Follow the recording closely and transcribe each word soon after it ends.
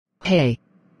Hey.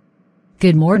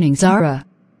 Good morning, Zara.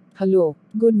 Hello,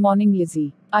 good morning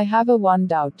Lizzie. I have a one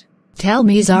doubt. Tell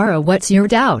me, Zara, what's your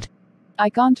doubt? I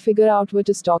can't figure out what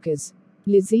a stock is.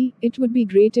 Lizzie, it would be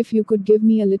great if you could give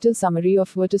me a little summary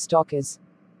of what a stock is.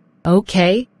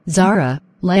 Okay, Zara,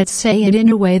 let's say it in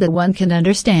a way that one can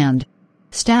understand.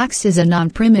 Stacks is a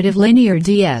non-primitive linear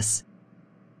DS.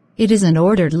 It is an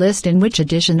ordered list in which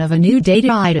addition of a new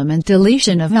data item and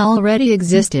deletion of already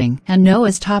existing and no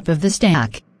is top of the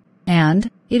stack. And,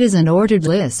 it is an ordered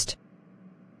list.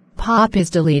 Pop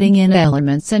is deleting in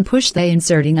elements and push the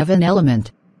inserting of an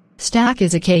element. Stack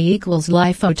is a K equals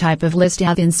LIFO type of list.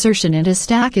 Insertion into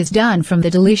stack is done from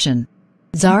the deletion.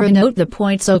 Zara, note the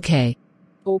points. Okay.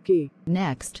 Okay.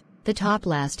 Next, the top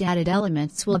last added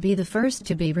elements will be the first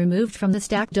to be removed from the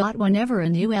stack. Whenever a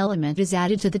new element is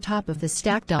added to the top of the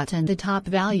stack. And the top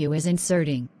value is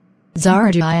inserting.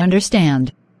 Zara, do I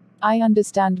understand? I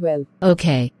understand well.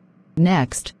 Okay.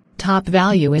 Next, top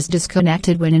value is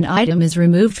disconnected when an item is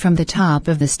removed from the top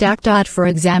of the stack. For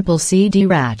example,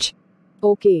 CD-RACH.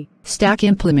 Okay. Stack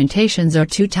implementations are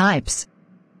two types.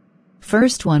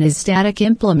 First one is static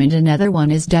implement, another one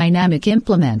is dynamic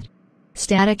implement.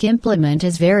 Static implement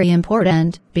is very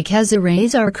important because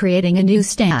arrays are creating a new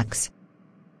stacks.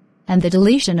 And the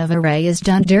deletion of array is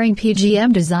done during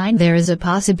PGM design. There is a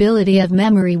possibility of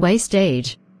memory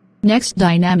wastage. Next,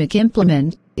 dynamic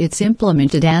implement, it's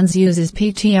implemented and uses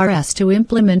PTRS to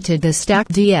implemented the stack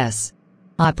DS.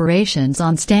 Operations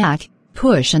on stack,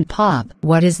 push and pop.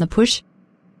 What is the push?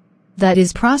 That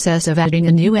is process of adding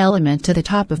a new element to the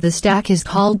top of the stack is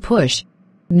called push.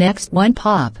 Next one,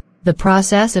 pop, the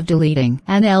process of deleting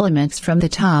an elements from the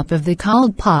top of the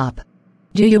called pop.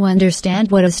 Do you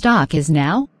understand what a stock is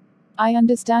now? I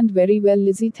understand very well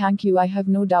Lizzie, thank you. I have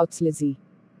no doubts Lizzie.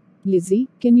 Lizzie,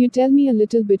 can you tell me a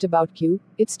little bit about queue?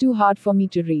 It's too hard for me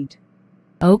to read.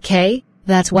 Okay,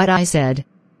 that's what I said.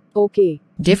 Okay.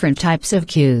 Different types of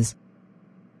queues.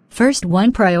 First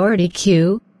one, priority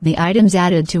queue. The items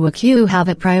added to a queue have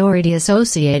a priority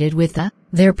associated with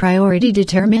their priority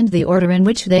determined the order in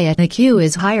which they at the queue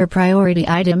is higher priority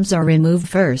items are removed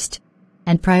first.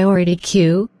 And priority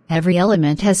queue, every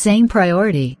element has same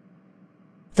priority.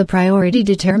 The priority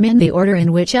determine the order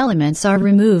in which elements are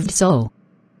removed. So,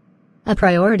 a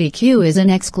priority queue is an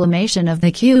exclamation of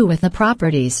the queue with the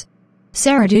properties.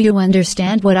 Sarah, do you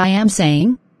understand what I am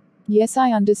saying? Yes,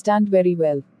 I understand very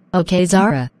well. Okay,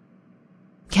 Zara.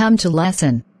 Come to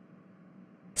lesson.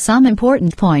 Some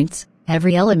important points.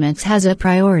 Every element has a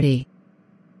priority.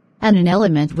 And an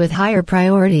element with higher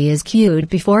priority is queued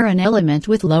before an element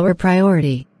with lower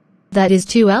priority. That is,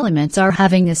 two elements are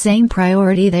having the same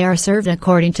priority, they are served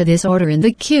according to this order in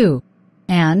the queue.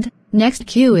 And, next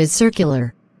queue is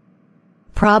circular.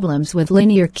 Problems with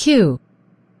linear queue.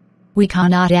 We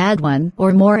cannot add one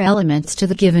or more elements to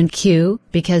the given queue,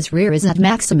 because rear is at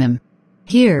maximum.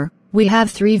 Here, we have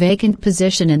 3 vacant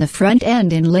position in the front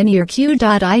end in linear queue.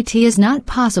 It is not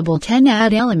possible 10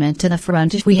 add element to the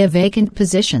front if we have vacant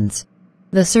positions.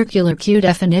 The circular queue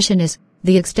definition is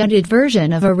the extended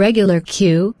version of a regular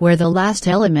queue where the last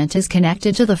element is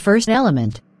connected to the first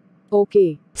element.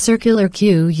 Okay. Circular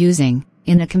queue using,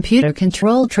 in a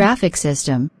computer-controlled traffic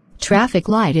system, traffic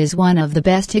light is one of the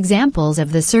best examples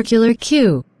of the circular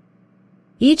queue.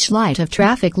 Each light of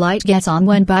traffic light gets on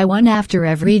one by one after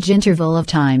every interval of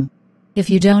time. If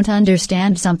you don't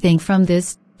understand something from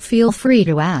this, feel free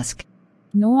to ask.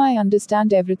 No, I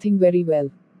understand everything very well.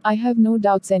 I have no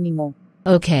doubts anymore.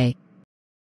 Okay.